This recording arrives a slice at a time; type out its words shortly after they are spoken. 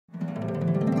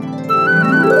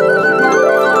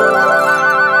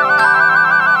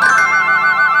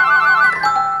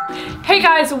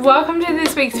guys, welcome to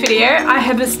this week's video. I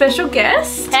have a special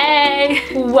guest.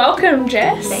 Hey! Welcome,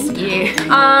 Jess. Thank you.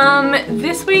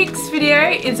 This week's video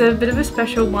is a bit of a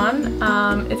special one.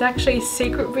 It's actually a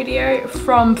secret video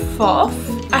from FOF.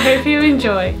 I hope you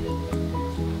enjoy.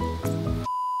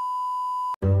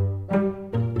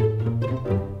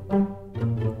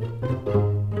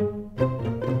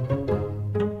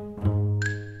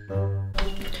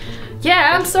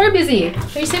 Yeah, I'm so busy.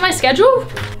 Have you seen my schedule?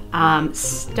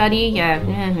 Study,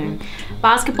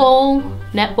 basketball,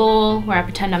 netball, where I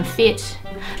pretend I'm fit.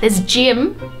 There's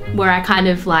gym, where I kind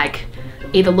of like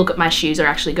either look at my shoes or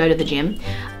actually go to the gym.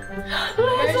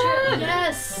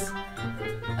 Yes.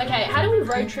 Okay, how do we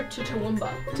road trip to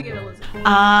Toowoomba to get a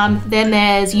lizard? Then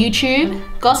there's YouTube,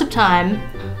 Gossip Time,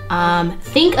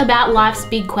 Think About Life's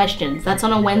Big Questions. That's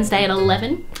on a Wednesday at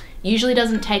 11. Usually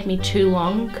doesn't take me too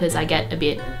long because I get a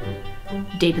bit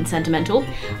deep and sentimental.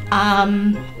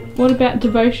 What about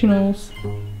devotionals?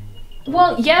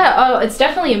 Well, yeah, it's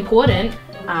definitely important.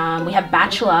 We have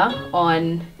Bachelor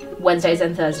on Wednesdays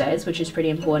and Thursdays, which is pretty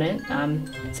important,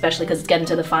 especially because it's getting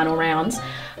to the final rounds.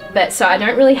 But so I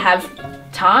don't really have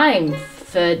time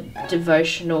for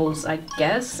devotionals, I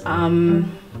guess.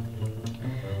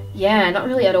 Yeah, not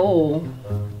really at all.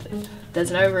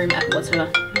 There's no room whatsoever.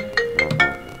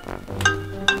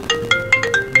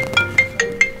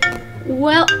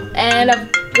 Well, and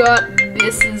I've got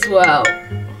this as well.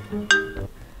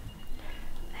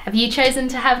 Have you chosen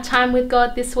to have time with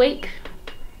God this week?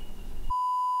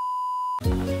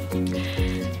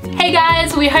 Hey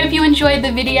guys, we hope you enjoyed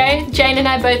the video. Jane and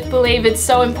I both believe it's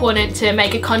so important to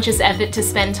make a conscious effort to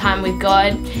spend time with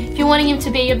God. If you're wanting Him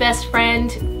to be your best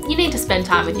friend, you need to spend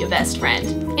time with your best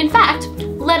friend. In fact,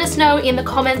 let us know in the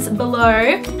comments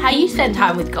below how you spend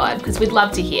time with God, because we'd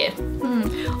love to hear.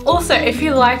 Also, if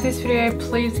you like this video,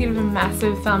 please give it a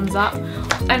massive thumbs up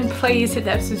and please hit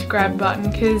that subscribe button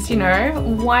because, you know,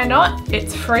 why not?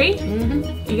 It's free.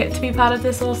 You get to be part of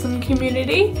this awesome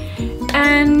community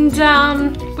and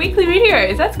weekly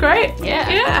videos. That's great.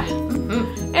 Yeah.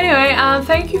 Anyway,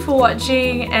 thank you for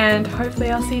watching and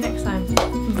hopefully I'll see you next time.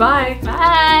 Bye.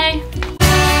 Bye.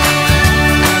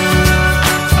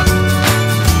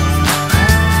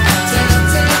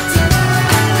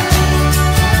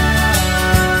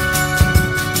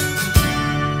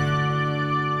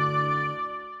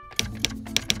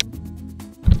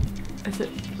 Is it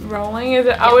rolling?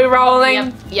 Are we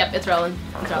rolling? Yep, it's rolling.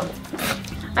 It's rolling.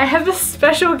 I have a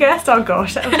special guest. Oh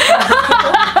gosh, that was